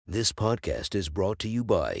This podcast is brought to you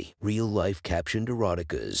by Real Life Captioned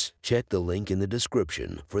Eroticas. Check the link in the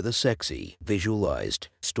description for the sexy, visualized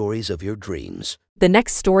stories of your dreams. The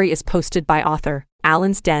next story is posted by author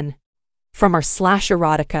Alan's Den. From our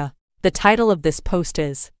 /erotica, the title of this post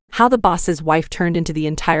is How the Boss's Wife Turned into the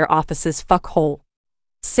Entire Office's Fuckhole.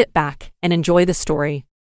 Sit back and enjoy the story.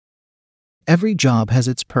 Every job has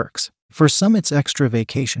its perks. For some, it's extra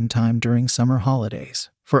vacation time during summer holidays.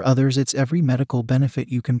 For others, it's every medical benefit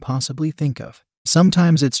you can possibly think of.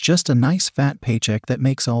 Sometimes it's just a nice fat paycheck that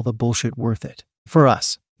makes all the bullshit worth it. For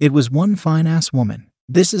us, it was one fine-ass woman.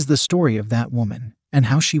 This is the story of that woman, and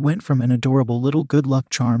how she went from an adorable little good luck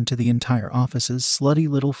charm to the entire office's slutty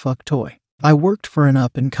little fuck toy. I worked for an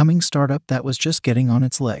up-and-coming startup that was just getting on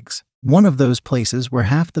its legs. One of those places where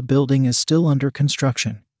half the building is still under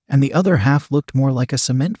construction, and the other half looked more like a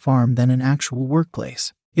cement farm than an actual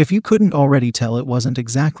workplace. If you couldn't already tell, it wasn't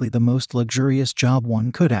exactly the most luxurious job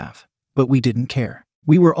one could have. But we didn't care.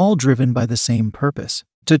 We were all driven by the same purpose: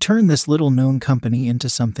 to turn this little-known company into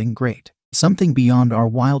something great, something beyond our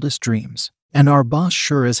wildest dreams. And our boss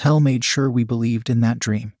sure as hell made sure we believed in that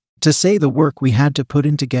dream. To say the work we had to put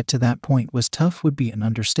in to get to that point was tough would be an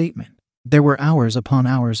understatement. There were hours upon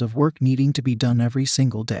hours of work needing to be done every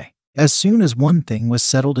single day. As soon as one thing was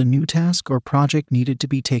settled, a new task or project needed to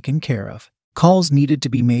be taken care of. Calls needed to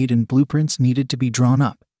be made and blueprints needed to be drawn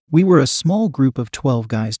up. We were a small group of 12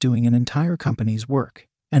 guys doing an entire company's work.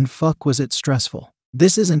 And fuck was it stressful.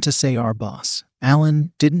 This isn't to say our boss,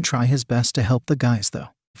 Alan, didn't try his best to help the guys though.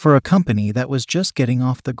 For a company that was just getting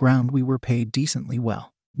off the ground, we were paid decently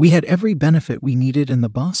well. We had every benefit we needed, and the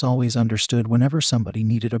boss always understood whenever somebody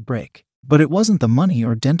needed a break. But it wasn't the money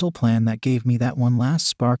or dental plan that gave me that one last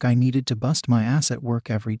spark I needed to bust my ass at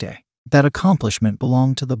work every day. That accomplishment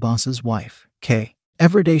belonged to the boss's wife, Kay.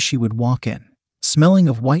 Every day she would walk in, smelling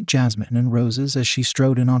of white jasmine and roses as she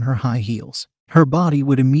strode in on her high heels. Her body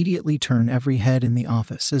would immediately turn every head in the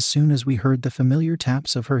office as soon as we heard the familiar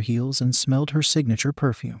taps of her heels and smelled her signature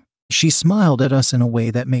perfume. She smiled at us in a way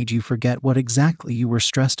that made you forget what exactly you were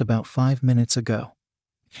stressed about 5 minutes ago,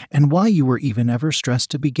 and why you were even ever stressed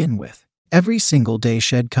to begin with. Every single day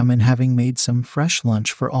she'd come in having made some fresh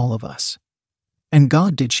lunch for all of us. And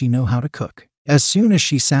God, did she know how to cook. As soon as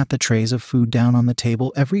she sat the trays of food down on the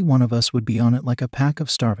table, every one of us would be on it like a pack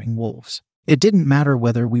of starving wolves. It didn't matter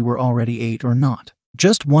whether we were already ate or not.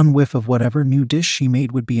 Just one whiff of whatever new dish she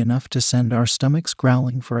made would be enough to send our stomachs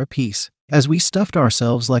growling for a piece. As we stuffed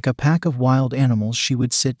ourselves like a pack of wild animals, she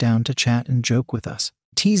would sit down to chat and joke with us,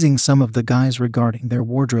 teasing some of the guys regarding their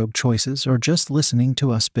wardrobe choices or just listening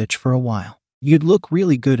to us bitch for a while. "You'd look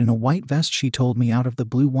really good in a white vest," she told me out of the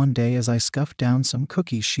blue one day as I scuffed down some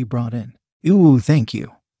cookies she brought in. "Ooh, thank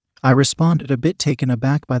you," I responded, a bit taken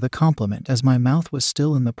aback by the compliment as my mouth was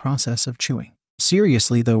still in the process of chewing.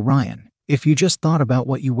 "Seriously though, Ryan, if you just thought about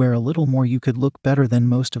what you wear a little more, you could look better than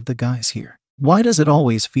most of the guys here. Why does it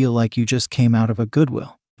always feel like you just came out of a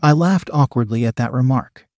Goodwill?" I laughed awkwardly at that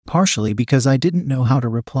remark, partially because I didn't know how to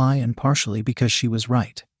reply and partially because she was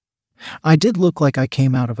right. I did look like I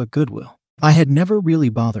came out of a Goodwill. I had never really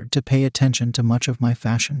bothered to pay attention to much of my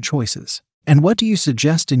fashion choices. "And what do you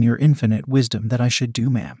suggest in your infinite wisdom that I should do,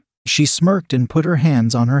 ma'am?" She smirked and put her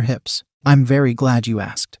hands on her hips. "I'm very glad you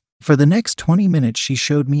asked." For the next 20 minutes she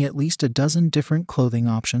showed me at least a dozen different clothing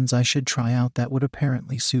options I should try out that would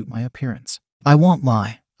apparently suit my appearance. I won't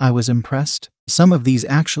lie, I was impressed. Some of these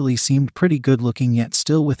actually seemed pretty good looking, yet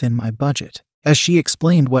still within my budget. As she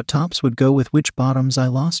explained what tops would go with which bottoms, I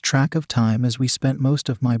lost track of time as we spent most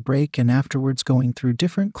of my break and afterwards going through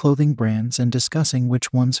different clothing brands and discussing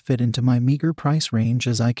which ones fit into my meager price range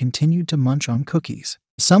as I continued to munch on cookies.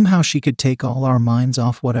 Somehow she could take all our minds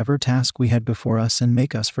off whatever task we had before us and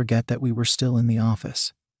make us forget that we were still in the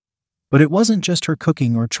office. But it wasn't just her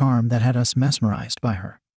cooking or charm that had us mesmerized by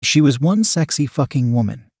her. She was one sexy fucking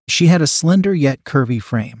woman. She had a slender yet curvy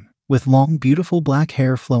frame, with long beautiful black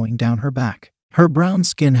hair flowing down her back. Her brown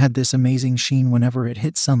skin had this amazing sheen whenever it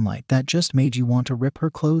hit sunlight that just made you want to rip her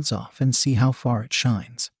clothes off and see how far it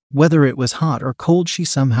shines. Whether it was hot or cold, she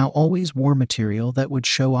somehow always wore material that would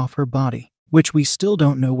show off her body, which we still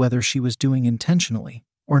don't know whether she was doing intentionally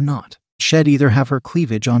or not. She'd either have her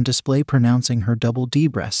cleavage on display pronouncing her double D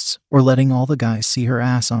breasts, or letting all the guys see her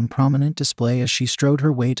ass on prominent display as she strode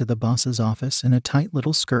her way to the boss's office in a tight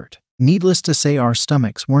little skirt. Needless to say, our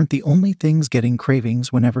stomachs weren't the only things getting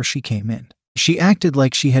cravings whenever she came in. She acted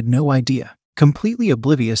like she had no idea, completely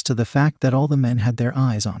oblivious to the fact that all the men had their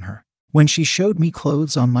eyes on her. When she showed me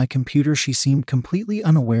clothes on my computer, she seemed completely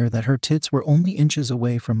unaware that her tits were only inches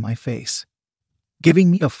away from my face,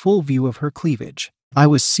 giving me a full view of her cleavage. I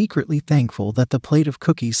was secretly thankful that the plate of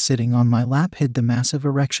cookies sitting on my lap hid the massive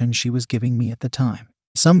erection she was giving me at the time.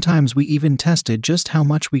 Sometimes we even tested just how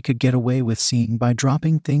much we could get away with seeing by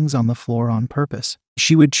dropping things on the floor on purpose.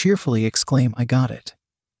 She would cheerfully exclaim, "I got it,"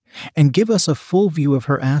 and give us a full view of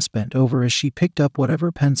her ass bent over as she picked up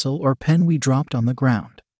whatever pencil or pen we dropped on the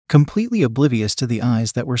ground, completely oblivious to the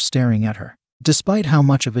eyes that were staring at her. Despite how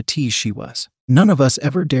much of a tease she was, none of us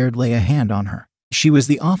ever dared lay a hand on her. She was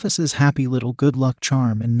the office's happy little good luck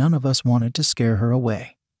charm, and none of us wanted to scare her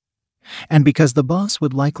away. And because the boss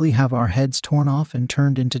would likely have our heads torn off and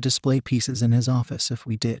turned into display pieces in his office if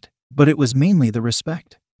we did. But it was mainly the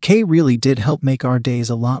respect. Kay really did help make our days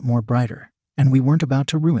a lot more brighter, and we weren't about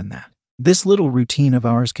to ruin that. This little routine of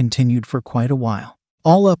ours continued for quite a while,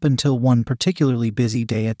 all up until one particularly busy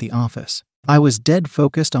day at the office. I was dead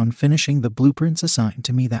focused on finishing the blueprints assigned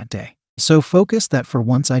to me that day. So focused that for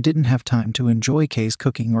once I didn't have time to enjoy Kay's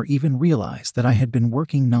cooking or even realize that I had been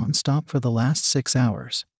working non-stop for the last 6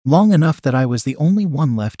 hours, long enough that I was the only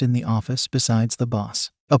one left in the office besides the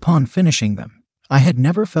boss. Upon finishing them, I had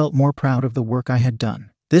never felt more proud of the work I had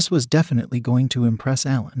done. This was definitely going to impress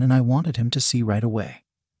Alan, and I wanted him to see right away.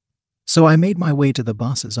 So I made my way to the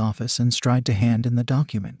boss's office and tried to hand in the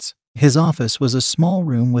documents. His office was a small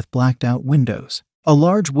room with blacked-out windows. A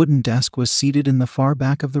large wooden desk was seated in the far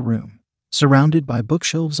back of the room, surrounded by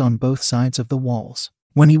bookshelves on both sides of the walls.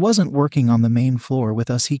 When he wasn't working on the main floor with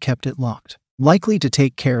us, he kept it locked, likely to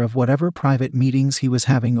take care of whatever private meetings he was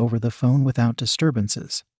having over the phone without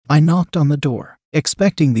disturbances. I knocked on the door,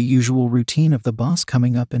 expecting the usual routine of the boss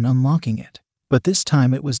coming up and unlocking it. But this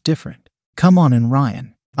time it was different. "Come on in,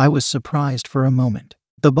 Ryan." I was surprised for a moment.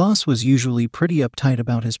 The boss was usually pretty uptight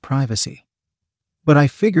about his privacy, but I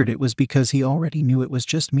figured it was because he already knew it was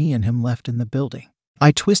just me and him left in the building.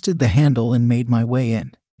 I twisted the handle and made my way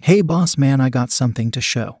in. "Hey boss man, I got something to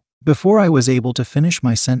show." Before I was able to finish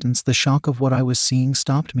my sentence, the shock of what I was seeing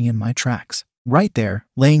stopped me in my tracks. Right there,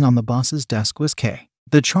 laying on the boss's desk, was Kay,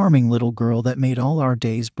 the charming little girl that made all our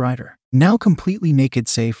days brighter. Now completely naked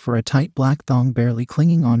save for a tight black thong barely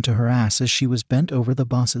clinging onto her ass as she was bent over the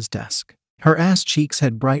boss's desk. Her ass cheeks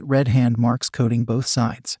had bright red hand marks coating both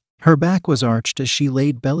sides. Her back was arched as she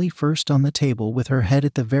laid belly first on the table with her head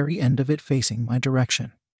at the very end of it facing my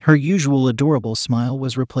direction. Her usual adorable smile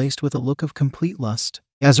was replaced with a look of complete lust,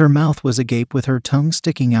 as her mouth was agape with her tongue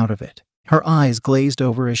sticking out of it. Her eyes glazed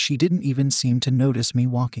over as she didn't even seem to notice me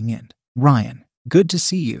walking in. "Ryan, good to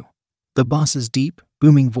see you." The boss's deep,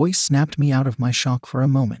 booming voice snapped me out of my shock for a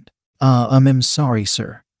moment. I'm sorry,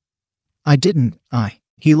 sir.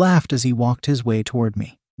 He laughed as he walked his way toward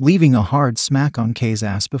me, leaving a hard smack on Kay's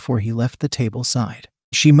ass before he left the table side.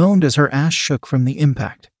 She moaned as her ass shook from the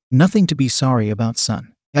impact. "Nothing to be sorry about,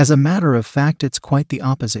 son. As a matter of fact, it's quite the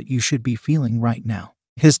opposite you should be feeling right now."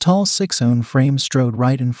 His tall 6'0" frame strode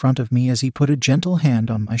right in front of me as he put a gentle hand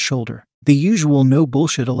on my shoulder. The usual no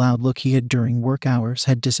bullshit allowed look he had during work hours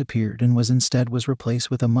had disappeared and was replaced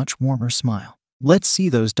with a much warmer smile. "Let's see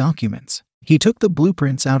those documents." He took the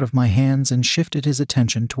blueprints out of my hands and shifted his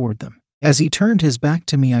attention toward them. As he turned his back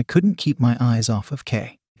to me, I couldn't keep my eyes off of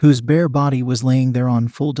Kay, whose bare body was laying there on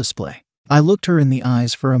full display. I looked her in the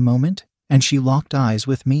eyes for a moment, and she locked eyes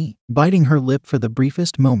with me, biting her lip for the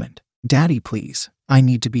briefest moment. "Daddy, please, I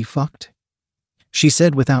need to be fucked," she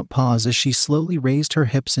said without pause as she slowly raised her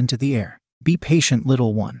hips into the air. "Be patient,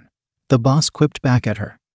 little one," the boss quipped back at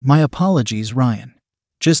her. "My apologies, Ryan.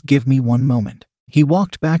 Just give me one moment." He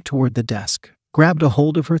walked back toward the desk, grabbed a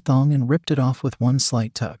hold of her thong and ripped it off with one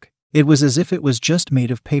slight tug. It was as if it was just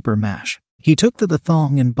made of paper mache. He took the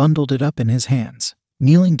thong and bundled it up in his hands,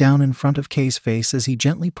 kneeling down in front of Kay's face as he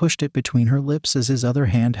gently pushed it between her lips as his other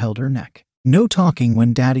hand held her neck. "No talking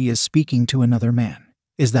when daddy is speaking to another man.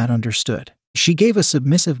 Is that understood?" She gave a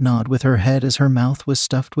submissive nod with her head as her mouth was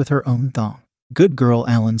stuffed with her own thong. "Good girl,"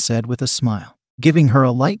 Alan said with a smile, giving her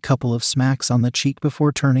a light couple of smacks on the cheek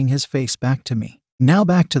before turning his face back to me. "Now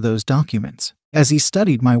back to those documents." As he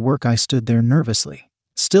studied my work, I stood there nervously,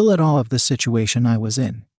 still at awe of the situation I was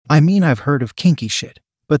in. I've heard of kinky shit,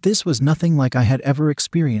 but this was nothing like I had ever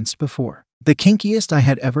experienced before. The kinkiest I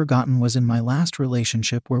had ever gotten was in my last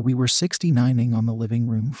relationship, where we were 69ing on the living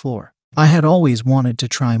room floor. I had always wanted to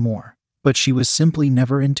try more, but she was simply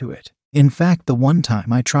never into it. In fact, the one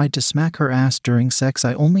time I tried to smack her ass during sex,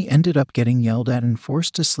 I only ended up getting yelled at and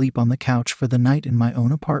forced to sleep on the couch for the night in my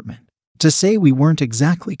own apartment. To say we weren't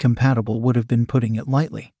exactly compatible would have been putting it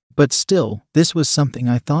lightly. But still, this was something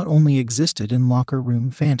I thought only existed in locker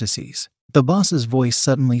room fantasies. The boss's voice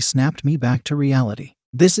suddenly snapped me back to reality.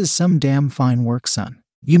 "This is some damn fine work, son.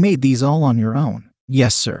 You made these all on your own?"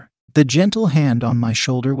 "Yes, sir." The gentle hand on my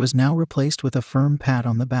shoulder was now replaced with a firm pat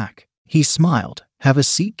on the back. He smiled, "Have a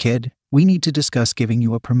seat, kid. We need to discuss giving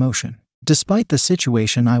you a promotion." Despite the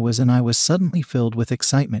situation I was in, I was suddenly filled with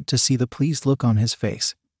excitement to see the pleased look on his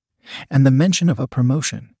face and the mention of a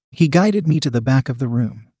promotion. He guided me to the back of the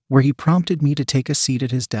room, where he prompted me to take a seat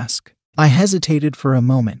at his desk. I hesitated for a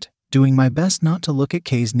moment, doing my best not to look at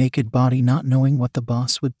Kay's naked body, not knowing what the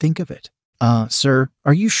boss would think of it. Sir,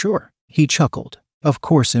 are you sure?" He chuckled. "Of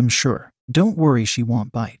course I'm sure. Don't worry, she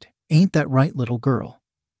won't bite. Ain't that right, little girl?"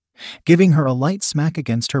 Giving her a light smack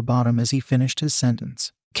against her bottom as he finished his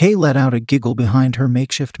sentence. Kay let out a giggle behind her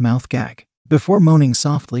makeshift mouth gag, before moaning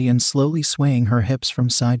softly and slowly swaying her hips from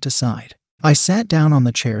side to side. I sat down on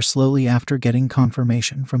the chair slowly after getting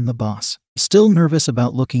confirmation from the boss, still nervous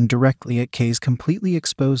about looking directly at Kay's completely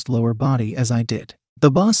exposed lower body as I did.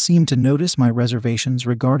 The boss seemed to notice my reservations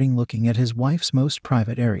regarding looking at his wife's most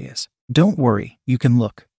private areas. "Don't worry, you can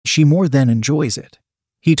look. She more than enjoys it,"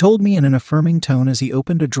 he told me in an affirming tone as he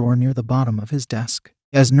opened a drawer near the bottom of his desk.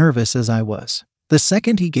 As nervous as I was, the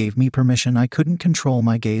second he gave me permission, I couldn't control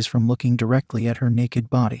my gaze from looking directly at her naked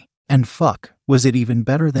body. And fuck, was it even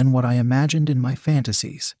better than what I imagined in my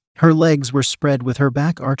fantasies. Her legs were spread with her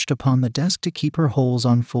back arched upon the desk to keep her holes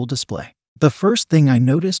on full display. The first thing I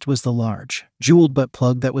noticed was the large, jeweled butt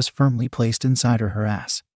plug that was firmly placed inside her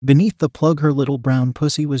ass. Beneath the plug, her little brown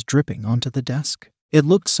pussy was dripping onto the desk. It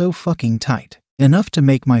looked so fucking tight, enough to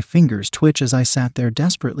make my fingers twitch as I sat there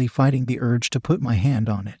desperately fighting the urge to put my hand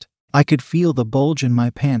on it. I could feel the bulge in my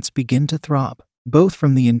pants begin to throb, both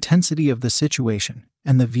from the intensity of the situation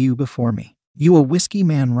and the view before me. "You a whiskey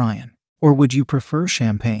man, Ryan? Or would you prefer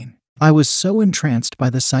champagne?" I was so entranced by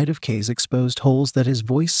the sight of Kay's exposed holes that his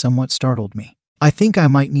voice somewhat startled me. "I think I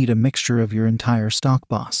might need a mixture of your entire stock,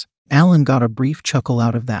 boss." Alan got a brief chuckle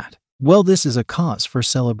out of that. "Well, this is a cause for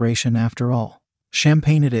celebration after all.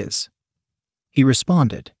 Champagne it is," he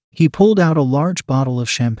responded. He pulled out a large bottle of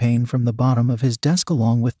champagne from the bottom of his desk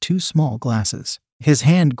along with 2 small glasses. His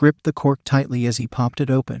hand gripped the cork tightly as he popped it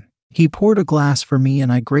open. He poured a glass for me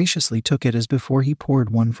and I graciously took it as before he poured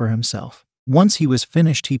one for himself. Once he was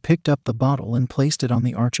finished, he picked up the bottle and placed it on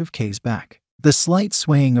the arch of Kay's back. The slight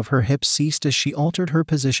swaying of her hips ceased as she altered her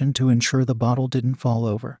position to ensure the bottle didn't fall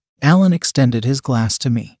over. Alan extended his glass to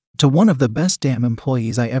me. "To one of the best damn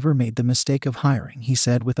employees I ever made the mistake of hiring," he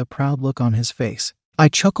said with a proud look on his face. I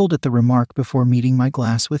chuckled at the remark before meeting my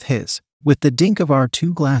glass with his. With the dink of our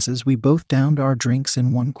 2 glasses, we both downed our drinks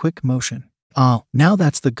in one quick motion. "Ah, now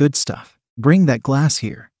that's the good stuff. Bring that glass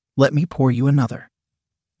here. Let me pour you another,"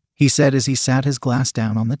 he said as he sat his glass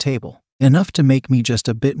down on the table. "Enough to make me just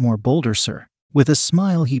a bit more bolder, sir." With a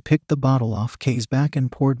smile, he picked the bottle off Kay's back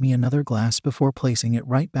and poured me another glass before placing it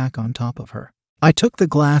right back on top of her. I took the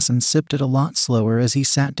glass and sipped it a lot slower as he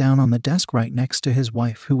sat down on the desk right next to his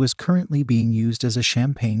wife, who was currently being used as a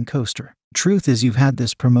champagne coaster. "Truth is, you've had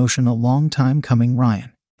this promotion a long time coming,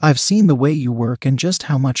 Ryan. I've seen the way you work and just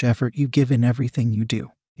how much effort you give in everything you do.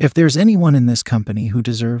 If there's anyone in this company who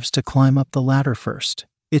deserves to climb up the ladder first,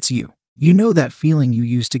 it's you. You know that feeling you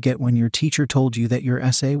used to get when your teacher told you that your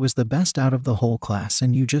essay was the best out of the whole class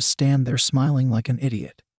and you just stand there smiling like an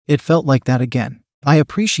idiot? It felt like that again. I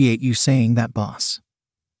appreciate you saying that, boss,"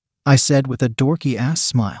 I said with a dorky-ass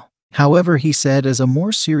smile. "However," he said as a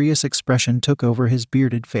more serious expression took over his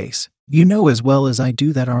bearded face, "you know as well as I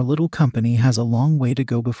do that our little company has a long way to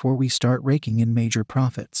go before we start raking in major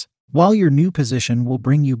profits. While your new position will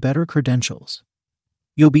bring you better credentials,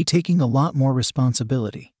 you'll be taking a lot more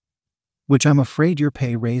responsibility, which I'm afraid your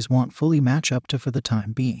pay raise won't fully match up to for the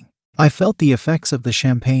time being." I felt the effects of the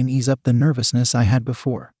champagne ease up the nervousness I had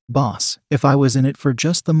before. "Boss, if I was in it for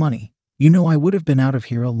just the money, you know I would have been out of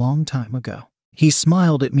here a long time ago." He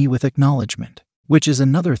smiled at me with acknowledgement. "Which is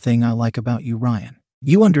another thing I like about you, Ryan.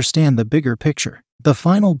 You understand the bigger picture, the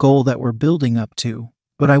final goal that we're building up to,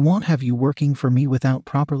 but I won't have you working for me without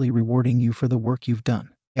properly rewarding you for the work you've done."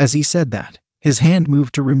 As he said that, his hand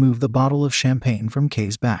moved to remove the bottle of champagne from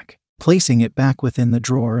Kay's back, placing it back within the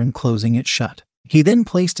drawer and closing it shut. He then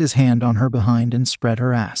placed his hand on her behind and spread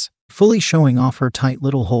her ass, fully showing off her tight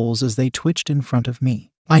little holes as they twitched in front of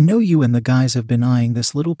me. "I know you and the guys have been eyeing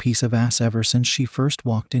this little piece of ass ever since she first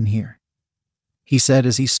walked in here," he said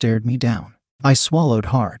as he stared me down. I swallowed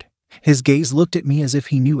hard. His gaze looked at me as if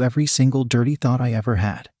he knew every single dirty thought I ever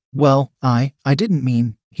had. "Well, I didn't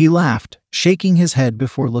mean," he laughed, shaking his head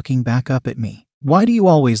before looking back up at me. "Why do you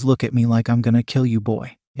always look at me like I'm gonna kill you,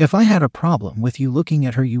 boy? If I had a problem with you looking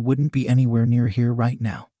at her, you wouldn't be anywhere near here right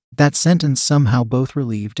now." That sentence somehow both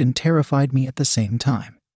relieved and terrified me at the same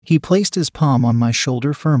time. He placed his palm on my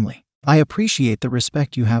shoulder firmly. "I appreciate the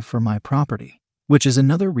respect you have for my property, which is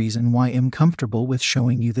another reason why I'm comfortable with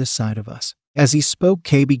showing you this side of us." As he spoke,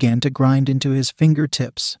 Kay began to grind into his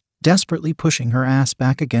fingertips, desperately pushing her ass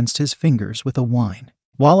back against his fingers with a whine.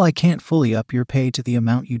 While I can't fully up your pay to the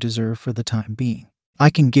amount you deserve for the time being, I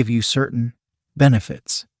can give you certain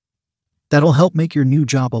benefits that'll help make your new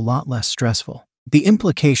job a lot less stressful. The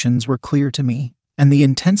implications were clear to me, and the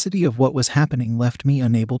intensity of what was happening left me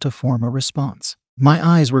unable to form a response. My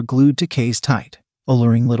eyes were glued to Kay's tight,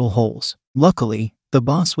 alluring little holes. Luckily, the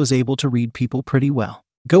boss was able to read people pretty well.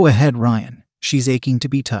 Go ahead, Ryan. She's aching to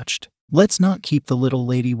be touched. Let's not keep the little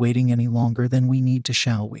lady waiting any longer than we need to,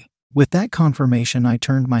 shall we? With that confirmation, I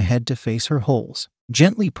turned my head to face her holes,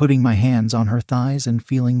 gently putting my hands on her thighs and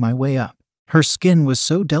feeling my way up. Her skin was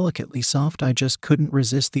so delicately soft I just couldn't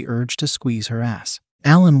resist the urge to squeeze her ass.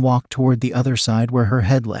 Alan walked toward the other side where her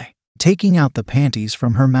head lay, taking out the panties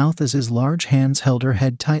from her mouth as his large hands held her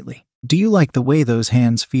head tightly. Do you like the way those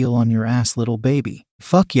hands feel on your ass, little baby?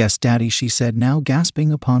 Fuck yes, daddy, she said, now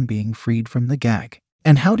gasping upon being freed from the gag.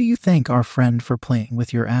 And how do you thank our friend for playing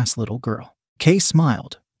with your ass, little girl? Kay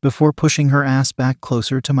smiled, before pushing her ass back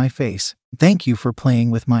closer to my face. Thank you for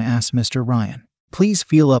playing with my ass, Mr. Ryan. Please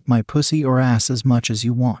feel up my pussy or ass as much as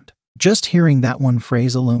you want. Just hearing that one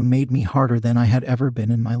phrase alone made me harder than I had ever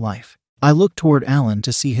been in my life. I looked toward Alan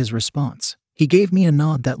to see his response. He gave me a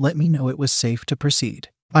nod that let me know it was safe to proceed.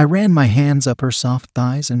 I ran my hands up her soft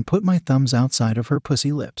thighs and put my thumbs outside of her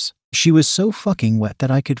pussy lips. She was so fucking wet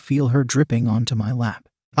that I could feel her dripping onto my lap.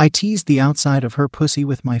 I teased the outside of her pussy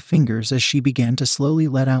with my fingers as she began to slowly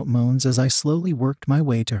let out moans as I slowly worked my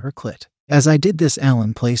way to her clit. As I did this,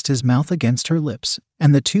 Alan placed his mouth against her lips,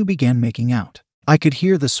 and the two began making out. I could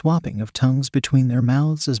hear the swapping of tongues between their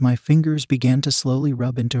mouths as my fingers began to slowly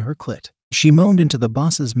rub into her clit. She moaned into the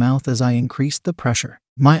boss's mouth as I increased the pressure.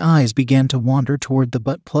 My eyes began to wander toward the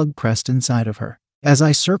butt plug pressed inside of her. As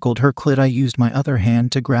I circled her clit, I used my other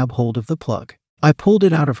hand to grab hold of the plug. I pulled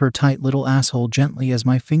it out of her tight little asshole gently as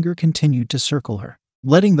my finger continued to circle her,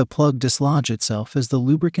 letting the plug dislodge itself as the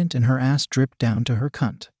lubricant in her ass dripped down to her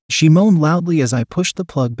cunt. She moaned loudly as I pushed the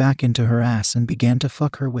plug back into her ass and began to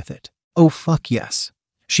fuck her with it. Oh fuck yes,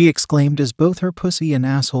 she exclaimed as both her pussy and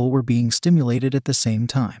asshole were being stimulated at the same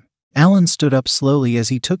time. Alan stood up slowly as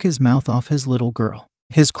he took his mouth off his little girl,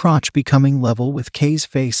 his crotch becoming level with Kay's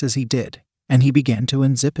face as he did, and he began to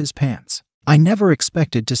unzip his pants. I never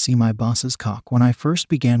expected to see my boss's cock when I first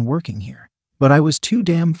began working here, but I was too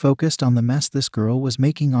damn focused on the mess this girl was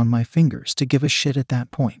making on my fingers to give a shit at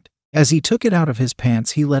that point. As he took it out of his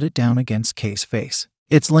pants, he let it down against Kay's face.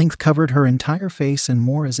 Its length covered her entire face and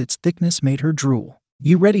more as its thickness made her drool.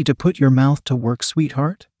 You ready to put your mouth to work,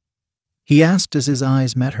 sweetheart? He asked as his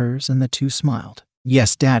eyes met hers and the two smiled.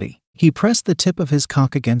 Yes, daddy. He pressed the tip of his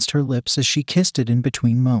cock against her lips as she kissed it in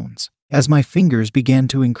between moans. As my fingers began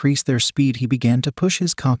to increase their speed, he began to push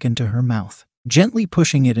his cock into her mouth, gently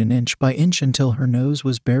pushing it an inch by inch until her nose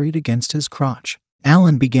was buried against his crotch.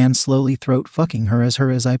 Alan began slowly throat fucking her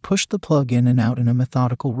as I pushed the plug in and out in a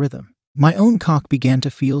methodical rhythm. My own cock began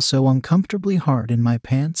to feel so uncomfortably hard in my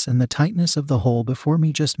pants, and the tightness of the hole before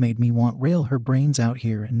me just made me want rail her brains out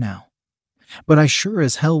here and now. But I sure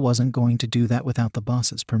as hell wasn't going to do that without the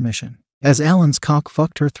boss's permission. As Alan's cock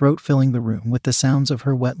fucked her throat, filling the room with the sounds of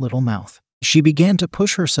her wet little mouth, she began to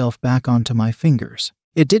push herself back onto my fingers.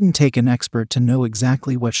 It didn't take an expert to know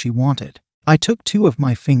exactly what she wanted. I took two of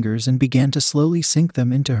my fingers and began to slowly sink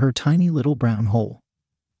them into her tiny little brown hole.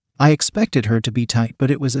 I expected her to be tight, but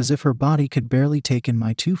it was as if her body could barely take in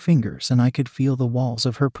my two fingers, and I could feel the walls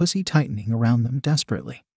of her pussy tightening around them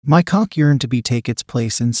desperately. My cock yearned to take its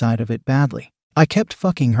place inside of it badly. I kept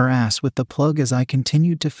fucking her ass with the plug as I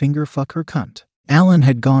continued to finger fuck her cunt. Alan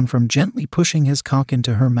had gone from gently pushing his cock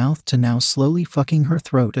into her mouth to now slowly fucking her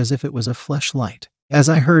throat as if it was a fleshlight. As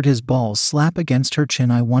I heard his balls slap against her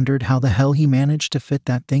chin, I wondered how the hell he managed to fit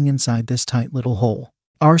that thing inside this tight little hole.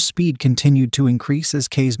 Our speed continued to increase as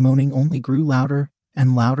Kay's moaning only grew louder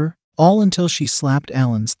and louder, all until she slapped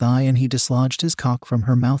Alan's thigh and he dislodged his cock from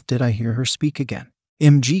her mouth. Did I hear her speak again?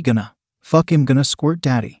 MG gonna. Fuck him gonna squirt,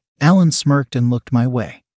 daddy. Alan smirked and looked my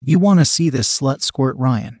way. You wanna see this slut squirt,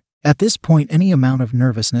 Ryan? At this point, any amount of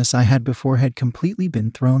nervousness I had before had completely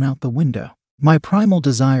been thrown out the window. My primal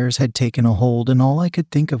desires had taken a hold, and all I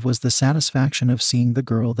could think of was the satisfaction of seeing the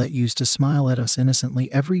girl that used to smile at us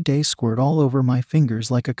innocently every day squirt all over my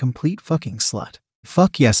fingers like a complete fucking slut.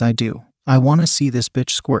 Fuck yes, I do. I wanna see this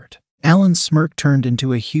bitch squirt. Alan's smirk turned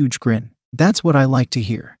into a huge grin. That's what I like to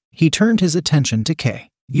hear. He turned his attention to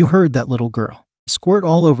Kay. You heard that, little girl. Squirt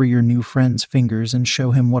all over your new friend's fingers and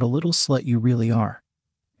show him what a little slut you really are.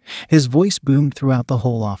 His voice boomed throughout the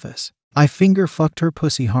whole office. I finger fucked her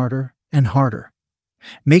pussy harder and harder,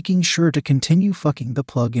 making sure to continue fucking the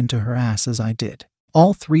plug into her ass as I did.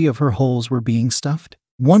 All three of her holes were being stuffed,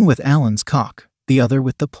 one with Alan's cock, the other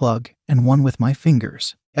with the plug, and one with my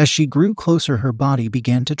fingers. As she grew closer, her body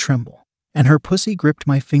began to tremble, and her pussy gripped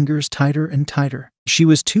my fingers tighter and tighter. She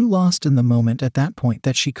was too lost in the moment at that point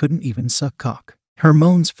that she couldn't even suck cock. Her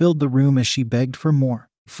moans filled the room as she begged for more.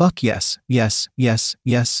 Fuck yes, yes, yes,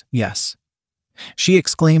 yes, yes, she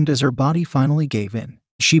exclaimed as her body finally gave in.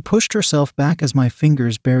 She pushed herself back as my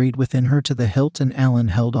fingers buried within her to the hilt and Alan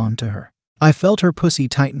held on to her. I felt her pussy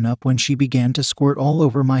tighten up when she began to squirt all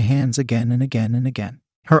over my hands again and again and again.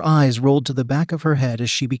 Her eyes rolled to the back of her head as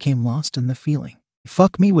she became lost in the feeling.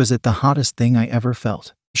 Fuck me, was it the hottest thing I ever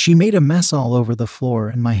felt. She made a mess all over the floor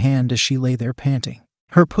and my hand as she lay there panting,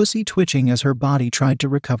 her pussy twitching as her body tried to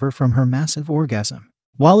recover from her massive orgasm.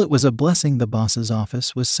 While it was a blessing the boss's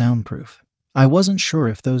office was soundproof, I wasn't sure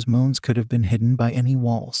if those moans could have been hidden by any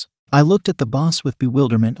walls. I looked at the boss with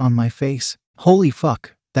bewilderment on my face. Holy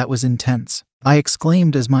fuck, that was intense, I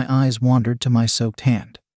exclaimed as my eyes wandered to my soaked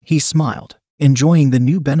hand. He smiled. Enjoying the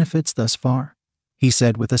new benefits thus far? He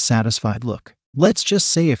said with a satisfied look. Let's just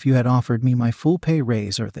say if you had offered me my full pay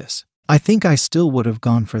raise or this, I think I still would have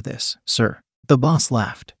gone for this, sir. The boss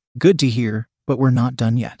laughed. Good to hear, but we're not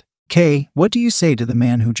done yet. Kay, what do you say to the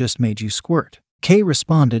man who just made you squirt? Kay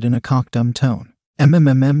responded in a cockdumb tone.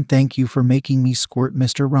 Thank you for making me squirt,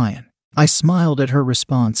 Mr. Ryan. I smiled at her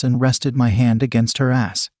response and rested my hand against her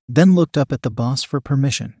ass, then looked up at the boss for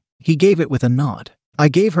permission. He gave it with a nod. I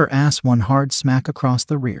gave her ass one hard smack across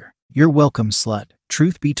the rear. You're welcome, slut.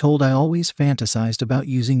 Truth be told, I always fantasized about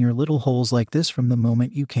using your little holes like this from the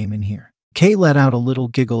moment you came in here. Kay let out a little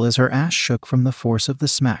giggle as her ass shook from the force of the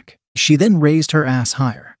smack. She then raised her ass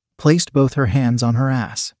higher, placed both her hands on her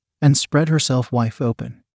ass, and spread herself wide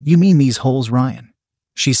open. You mean these holes, Ryan?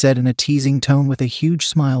 She said in a teasing tone with a huge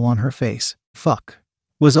smile on her face. Fuck,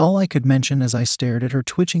 was all I could mention as I stared at her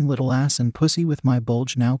twitching little ass and pussy with my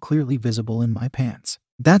bulge now clearly visible in my pants.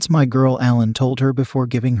 That's my girl, Alan told her before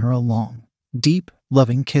giving her a long, deep,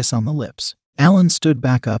 loving kiss on the lips. Alan stood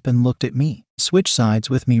back up and looked at me. Switch sides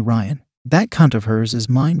with me, Ryan. That cunt of hers is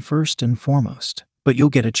mine first and foremost, but you'll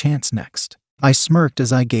get a chance next. I smirked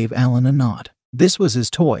as I gave Alan a nod. This was his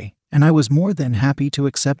toy, and I was more than happy to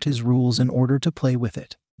accept his rules in order to play with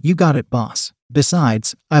it. You got it, boss.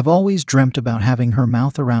 Besides, I've always dreamt about having her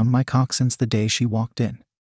mouth around my cock since the day she walked in.